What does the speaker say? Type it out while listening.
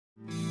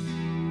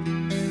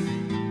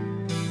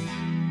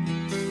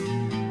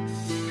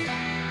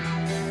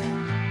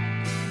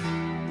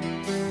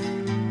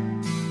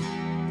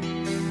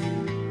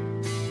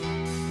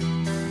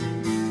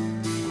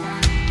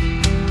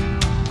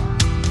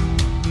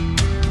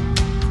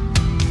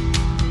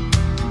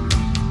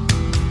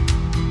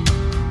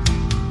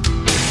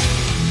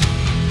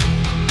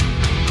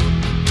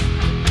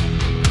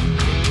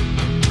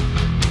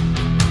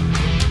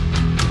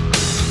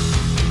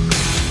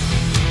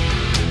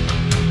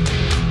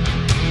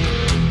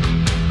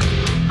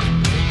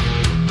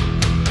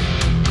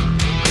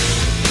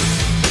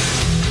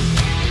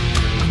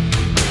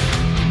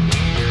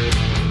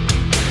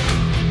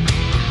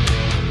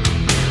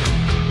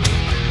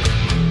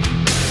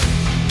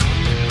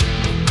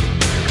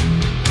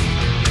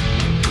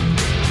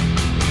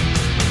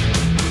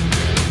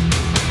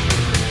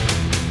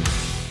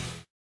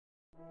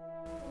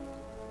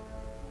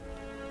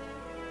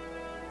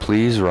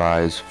please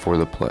rise for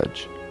the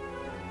pledge?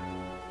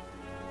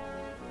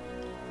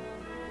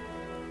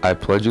 I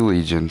pledge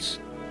allegiance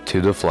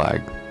to the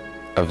flag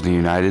of the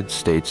United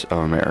States of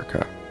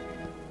America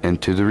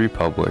and to the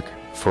republic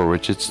for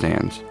which it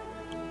stands,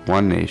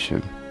 one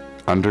nation,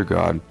 under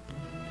God,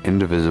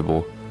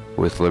 indivisible,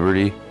 with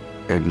liberty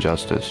and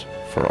justice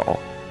for all.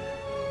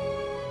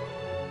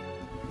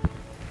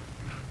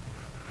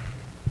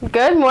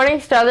 Good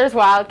morning, Struthers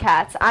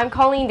Wildcats. I'm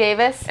Colleen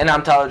Davis. And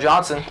I'm Tyler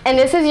Johnson. And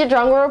this is your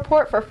Jungle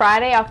Report for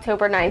Friday,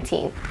 October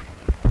 19th.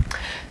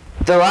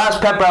 The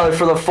last pep rally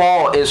for the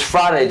fall is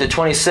Friday the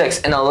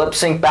 26th, and the lip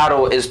sync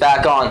battle is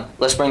back on.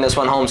 Let's bring this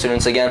one home,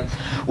 students, again.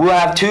 We'll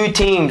have two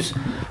teams,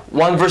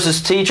 one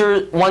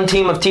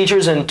team of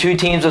teachers and two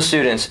teams of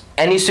students.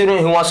 Any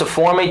student who wants to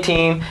form a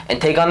team and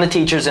take on the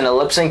teachers in a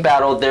lip sync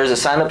battle, there's a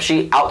sign-up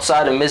sheet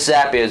outside of Ms.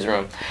 Zappia's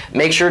room.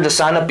 Make sure to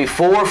sign up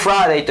before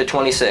Friday the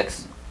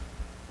 26th.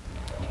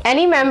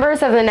 Any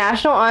members of the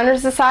National Honor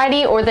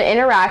Society or the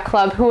Interact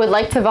Club who would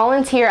like to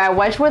volunteer at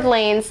Wedgwood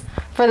Lanes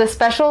for the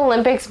Special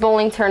Olympics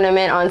bowling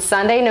tournament on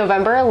Sunday,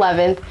 November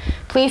 11th,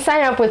 please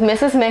sign up with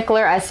Mrs.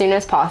 Mickler as soon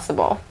as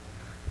possible.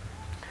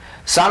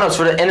 Sign-ups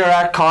for the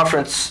Interact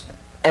Conference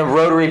and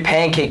Rotary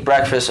Pancake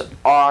Breakfast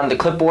are on the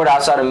clipboard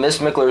outside of Miss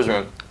Mickler's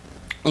room.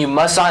 You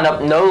must sign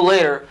up no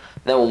later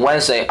than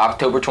Wednesday,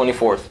 October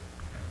 24th.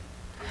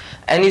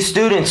 Any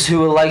students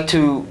who would like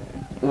to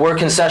work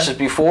concessions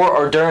before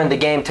or during the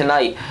game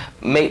tonight,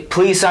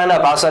 please sign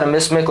up outside of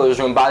Miss Mickler's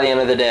room by the end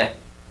of the day.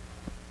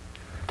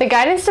 The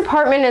Guidance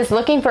Department is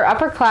looking for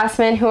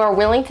upperclassmen who are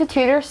willing to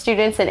tutor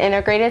students in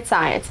integrated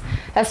science,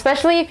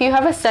 especially if you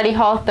have a study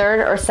hall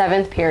 3rd or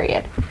 7th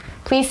period.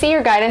 Please see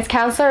your guidance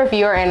counselor if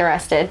you are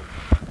interested.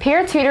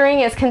 Peer tutoring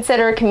is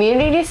considered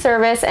community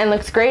service and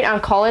looks great on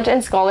college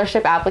and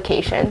scholarship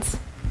applications.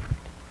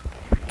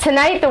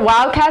 Tonight, the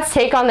Wildcats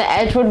take on the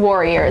Edgewood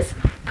Warriors.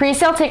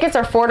 Pre-sale tickets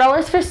are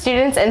 $4 for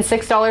students and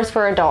 $6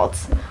 for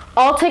adults.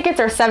 All tickets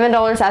are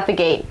 $7 at the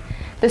gate.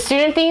 The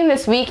student theme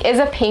this week is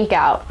a pink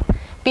out.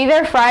 Be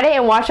there Friday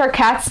and watch our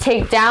Cats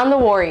take down the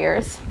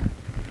Warriors.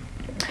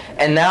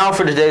 And now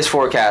for today's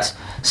forecast.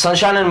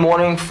 Sunshine in the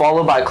morning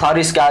followed by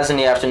cloudy skies in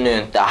the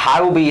afternoon. The high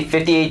will be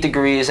 58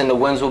 degrees and the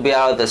winds will be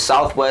out of the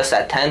southwest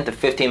at 10 to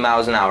 15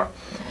 miles an hour.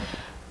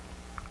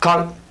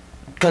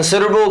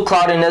 Considerable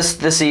cloudiness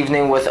this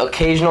evening with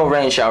occasional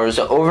rain showers.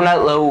 The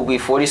overnight low will be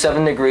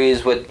 47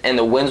 degrees and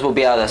the winds will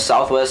be out of the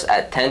southwest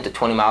at 10 to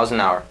 20 miles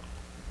an hour.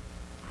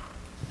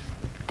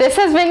 This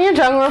has been your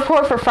Jungle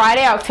Report for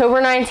Friday,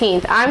 October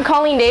 19th. I'm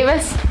Colleen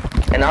Davis.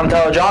 And I'm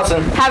Tyler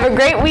Johnson. Have a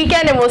great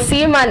weekend and we'll see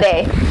you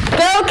Monday.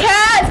 Go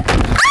Cats!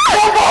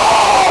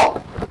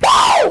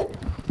 Go!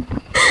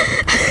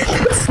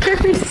 That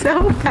scared me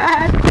so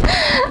bad.